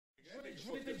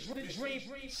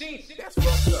That's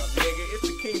what's up, nigga. It's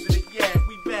the Kings of the Yak.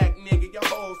 We back, nigga. Your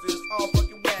hoes is all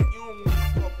fucking whack. You don't want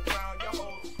to fuck around. Your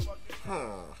hoes is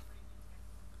fucking...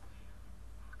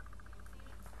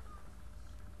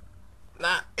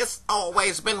 Now, it's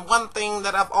always been one thing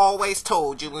that I've always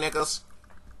told you niggas.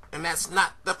 And that's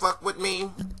not to fuck with me.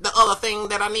 The other thing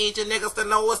that I need you niggas to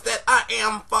know is that I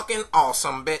am fucking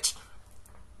awesome, bitch.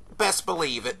 Best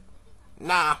believe it.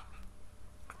 Now,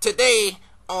 today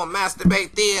on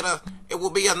Masturbate Theater, it will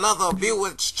be another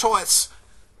viewer's choice,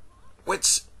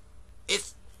 which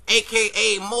is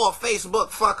aka more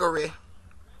Facebook fuckery.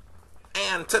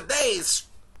 And today's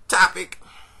topic,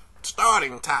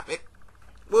 starting topic,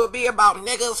 will be about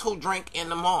niggas who drink in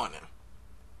the morning.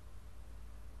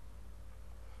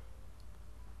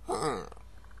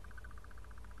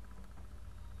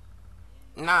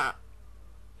 Now,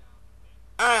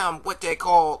 I am what they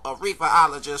call a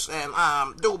reeferologist, and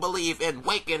I do believe in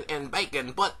waking and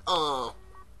baking, but,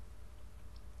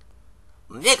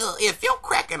 nigga, if you're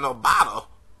cracking a bottle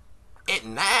at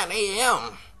 9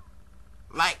 a.m.,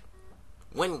 like,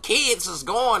 when kids is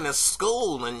going to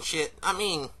school and shit, I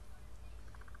mean,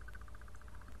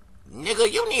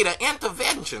 nigga, you need an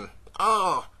intervention.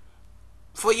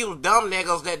 For you dumb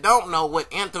niggas that don't know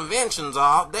what interventions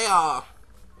are, they are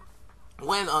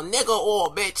when a nigga or a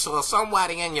bitch or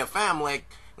somebody in your family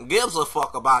gives a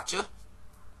fuck about you.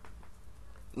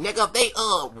 Nigga, they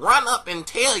run up and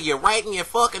tell you right in your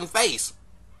fucking face.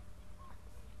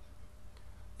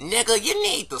 Nigga, you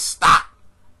need to stop.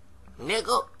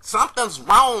 Nigga, something's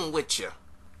wrong with you.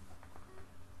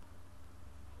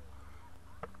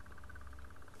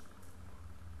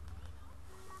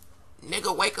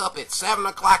 Nigga, wake up at 7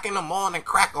 o'clock in the morning,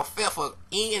 crack a fifth of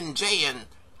E&J and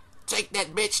take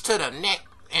that bitch to the neck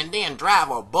and then drive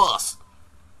a bus.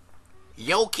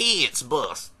 Your kid's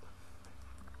bus.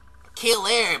 Kill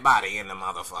everybody in the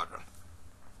motherfucker.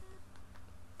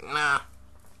 Nah.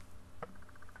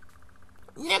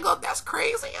 Nigga, that's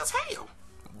crazy as hell.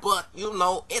 But, you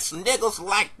know, it's niggas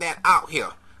like that out here.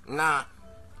 Nah.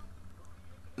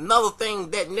 Another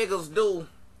thing that niggas do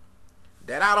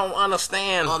that I don't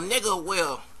understand, a nigga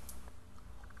will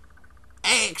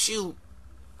ask you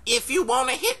if you want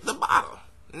to hit the bottle.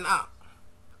 Nah.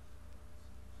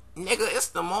 Nigga, it's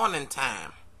the morning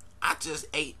time. I just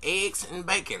ate eggs and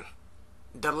bacon.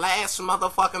 The last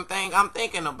motherfucking thing I'm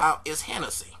thinking about is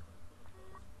Hennessy.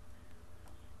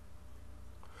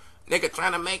 Nigga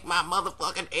trying to make my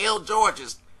motherfucking L.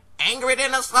 Georges angry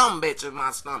than a sumbitch in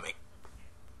my stomach.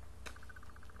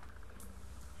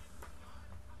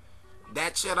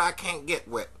 That shit I can't get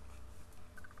with.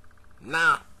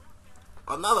 Now,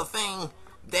 another thing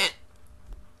that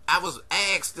I was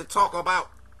asked to talk about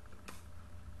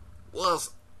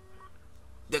was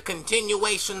the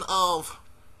continuation of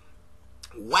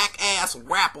whack-ass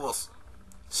rappers,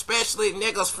 especially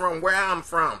niggas from where I'm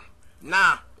from.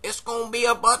 Nah, it's gonna be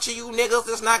a bunch of you niggas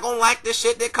that's not gonna like the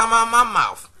shit that come out of my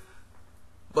mouth.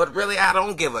 But really, I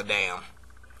don't give a damn.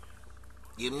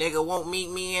 You nigga won't meet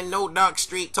me in no dark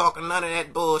street talking none of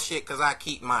that bullshit, cause I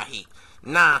keep my heat.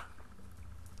 Nah,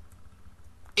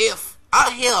 if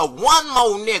I hear one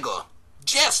more nigga,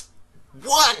 just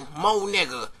one more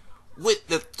nigga with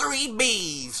the 3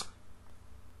 B's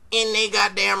in they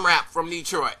goddamn rap from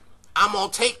Detroit, I'm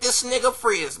gonna take this nigga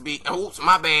Frisbee, oops,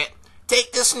 my bad,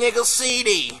 take this nigga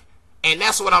CD, and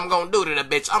that's what I'm gonna do to the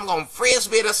bitch. I'm gonna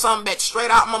Frisbee to some bitch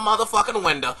straight out my motherfucking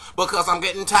window, because I'm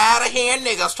getting tired of hearing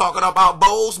niggas talking about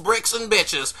bowls, bricks, and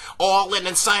bitches all in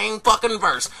the same fucking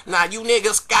verse. Now you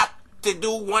niggas got to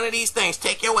do one of these things.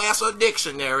 Take your ass a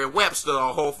dictionary, Webster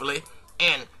hopefully,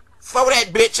 and throw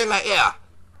that bitch in the air.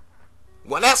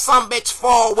 When that sumbitch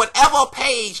fall, whatever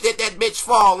page that bitch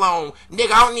fall on,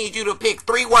 nigga, I don't need you to pick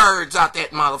 3 words out that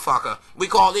motherfucker. We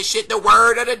call this shit the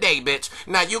word of the day, bitch.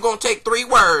 Now, you gonna take 3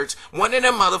 words. One of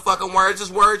them motherfucking words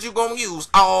is words you gonna use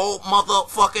all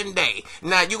motherfucking day.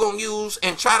 Now, you gonna use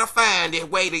and try to find a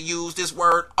way to use this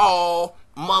word all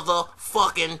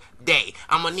motherfucking day.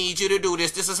 I'm gonna need you to do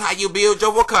this. This is how you build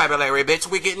your vocabulary, bitch.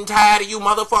 We're getting tired of you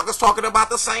motherfuckers talking about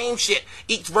the same shit.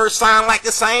 Each verse sound like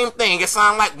the same thing. It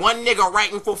sound like one nigga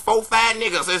writing for 4, 5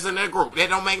 niggas is in a group. That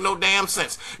don't make no damn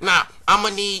sense. Now, I'm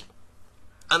gonna need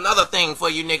another thing for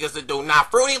you niggas to do. Now,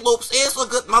 Fruity Loops is a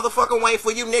good motherfucking way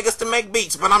for you niggas to make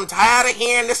beats, but I'm tired of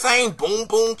hearing the same boom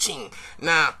boom ching.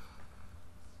 Now,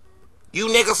 you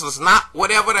niggas is not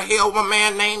whatever the hell my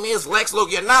man name is, Lex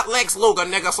Luger. You're not Lex Luger,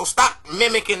 nigga, so stop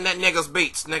mimicking that nigga's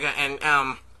beats, nigga,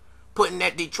 and putting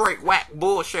that Detroit whack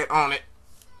bullshit on it.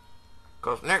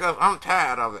 Cause niggas, I'm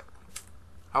tired of it.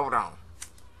 Hold on.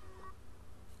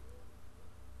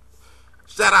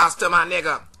 Shout outs to my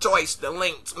nigga Choice the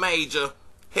Links Major.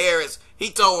 Harris, He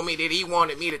told me that he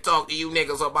wanted me to talk to you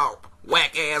niggas about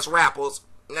whack-ass rappers.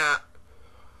 Nah,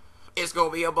 it's gonna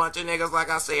be a bunch of niggas,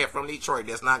 like I said, from Detroit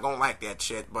that's not gonna like that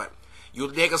shit, but you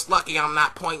niggas lucky I'm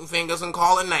not pointing fingers and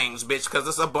calling names, bitch, because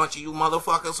there's a bunch of you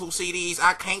motherfuckers who see these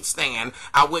I can't stand.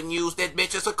 I wouldn't use that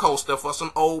bitch as a coaster for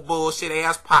some old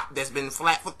bullshit-ass pop that's been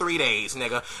flat for 3 days,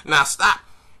 nigga. Now stop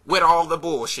with all the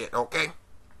bullshit, okay?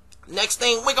 Next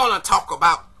thing we're gonna talk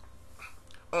about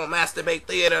on Masturbate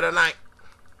Theater tonight,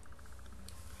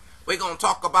 we're gonna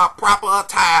talk about proper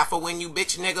attire for when you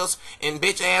bitch niggas and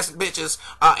bitch ass bitches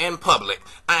are in public.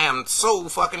 I am so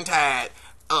fucking tired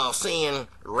of seeing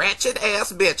ratchet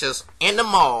ass bitches in the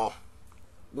mall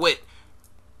with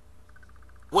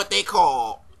what they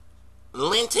call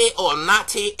linty or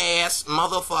naughty ass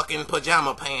motherfucking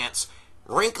pajama pants,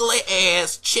 wrinkly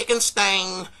ass chicken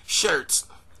stained shirts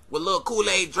with little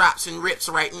Kool-Aid drops and rips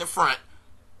right in the front,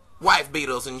 wife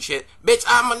beaters and shit. Bitch,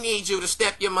 I'ma need you to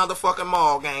step your motherfucking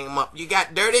mall game up. You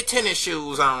got dirty tennis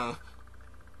shoes on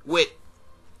with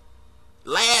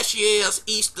last year's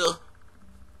Easter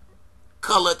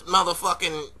colored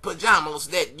motherfucking pajamas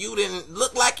that you didn't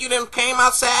look like you didn't came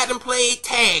outside and played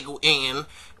tag in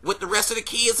with the rest of the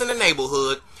kids in the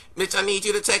neighborhood. Bitch, I need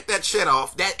you to take that shit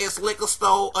off. That is liquor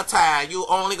store attire. You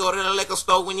only go to the liquor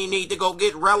store when you need to go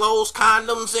get Rellos,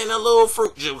 condoms, and a little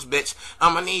fruit juice, bitch.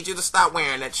 I'ma need you to stop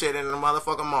wearing that shit in the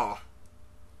motherfucking mall.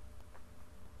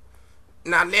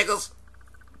 Now, niggas,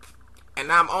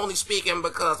 and I'm only speaking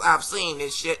because I've seen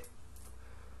this shit,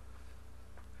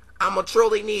 I'ma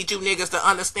truly need you niggas to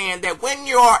understand that when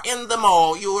you are in the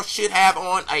mall, you should have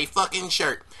on a fucking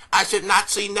shirt. I should not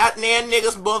see not near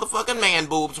niggas motherfucking man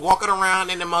boobs walking around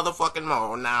in the motherfucking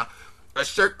mall. Now, a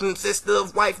shirt consists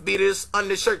of wife beaters,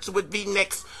 undershirts with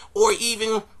V-necks, or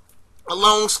even a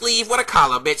long sleeve with a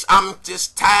collar, bitch. I'm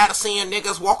just tired of seeing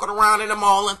niggas walking around in the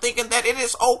mall and thinking that it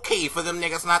is okay for them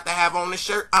niggas not to have on a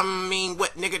shirt. I mean,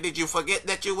 what nigga did you forget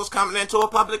that you was coming into a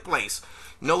public place?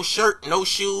 No shirt, no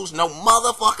shoes, no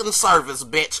motherfucking service,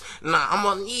 bitch. Nah, I'm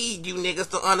gonna need you niggas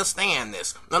to understand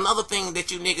this. Another thing that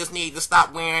you niggas need to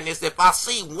stop wearing is if I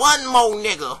see one more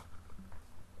nigga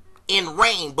in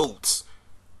rain boots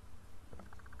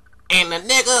and the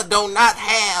nigga do not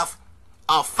have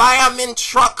a fireman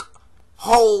truck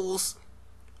hose,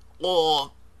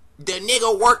 or the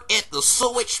nigga work at the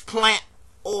sewage plant,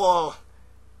 or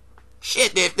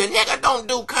shit, if the nigga don't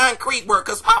do concrete work,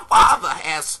 cause my father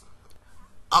has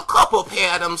a couple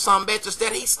pair of them some bitches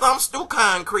that he stumps through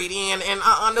concrete in, and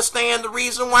I understand the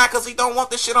reason why, cause he don't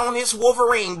want the shit on his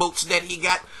Wolverine boots that he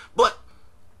got. But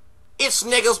it's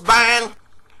niggas buying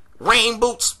rain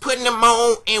boots, putting them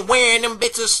on and wearing them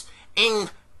bitches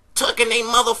and tucking they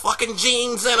motherfucking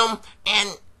jeans in them,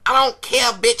 and I don't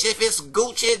care, bitch, if it's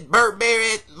Gucci,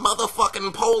 Burberry,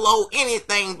 motherfucking Polo,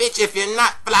 anything, bitch. If you're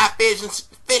not fly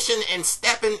fishing and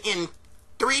stepping in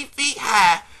 3 feet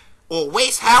high or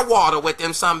waist high water with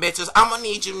them some bitches, I'ma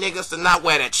need you niggas to not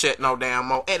wear that shit no damn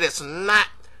more. It is not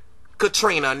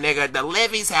Katrina, nigga. The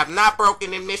levees have not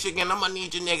broken in Michigan. I'ma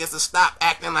need you niggas to stop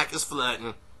acting like it's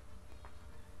flooding.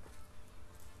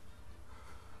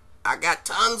 I got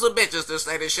tons of bitches that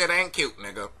say this shit ain't cute,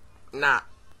 nigga. Nah.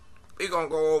 We gonna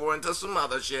go over into some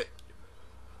other shit,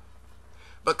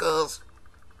 because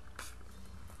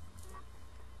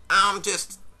I'm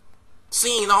just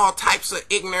seeing all types of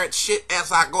ignorant shit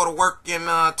as I go to work.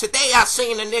 And today I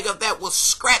seen a nigga that was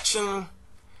scratching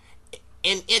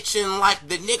and itching like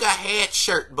the nigga had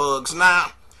shirt bugs.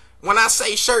 Now, when I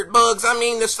say shirt bugs, I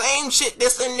mean the same shit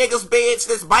that's in niggas' beds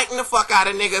that's biting the fuck out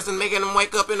of niggas and making them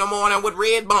wake up in the morning with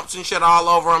red bumps and shit all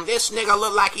over them. This nigga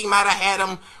looked like he might have had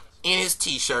them in his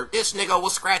t-shirt. This nigga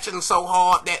was scratching so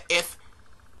hard that if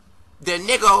the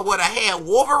nigga would have had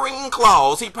Wolverine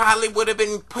claws, he probably would have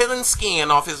been peeling skin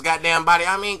off his goddamn body.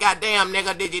 I mean, goddamn,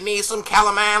 nigga, did you need some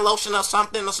calamine lotion or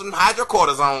something, or some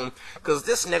hydrocortisone? Because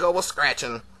this nigga was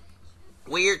scratching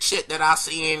weird shit that I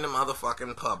see in the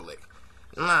motherfucking public.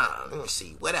 Nah, let me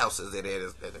see. What else is it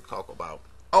that they talk about?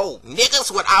 Oh,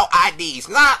 niggas without IDs.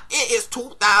 Nah, it is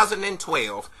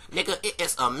 2012. Nigga, it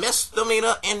is a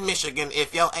misdemeanor in Michigan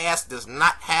if your ass does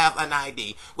not have an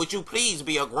ID. Would you please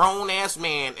be a grown-ass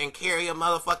man and carry a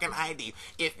motherfucking ID?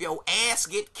 If your ass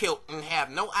get killed and have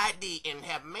no ID and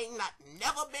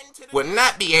never been to the... would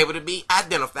not be able to be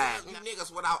identified.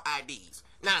 Niggas without IDs.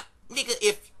 Now, nigga,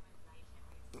 if...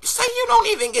 say you don't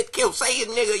even get killed. Say,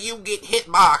 nigga, you get hit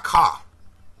by a car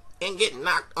and get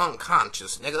knocked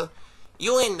unconscious, nigga.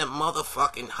 You in the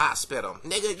motherfucking hospital.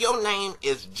 Nigga, your name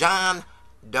is John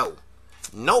Doe.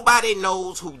 Nobody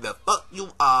knows who the fuck you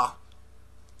are,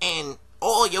 and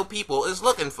all your people is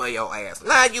looking for your ass.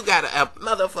 Now you got a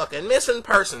motherfucking missing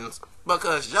persons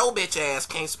Because your bitch ass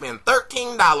can't spend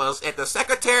 $13 at the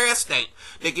Secretary of State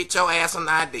to get your ass an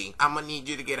ID. I'm gonna need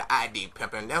you to get an ID,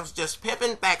 pimpin'. That was just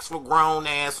pimpin' facts for grown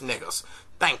ass niggas.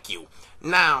 Thank you.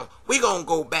 Now, we gonna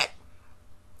go back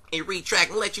and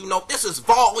retract and let you know this is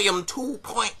volume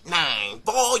 2.9.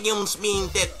 Volumes mean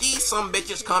that these some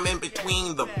bitches come in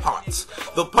between the parts.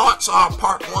 The parts are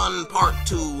part 1, part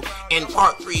 2, and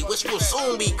part 3, which will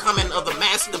soon be coming of the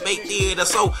Masturbate Theater.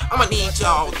 So I'm gonna need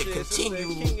y'all to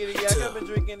continue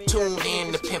to tune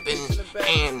in to pimpin'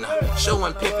 and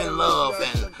showing pimpin' love,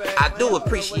 and I do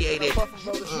appreciate it.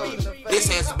 This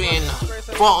has been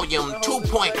volume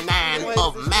 2.9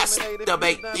 of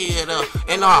Masturbate Theater,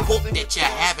 and I hope that you're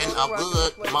having a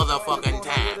good motherfucking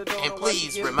time. And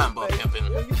please remember, pimpin',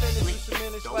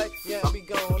 yeah, be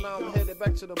gone. I'm headed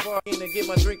back to the bar and get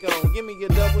my drink on. Give me a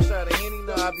double shot of Henny,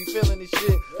 now I be feeling this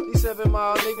shit. These 7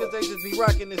 Mile niggas, they just be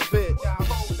rocking this bitch.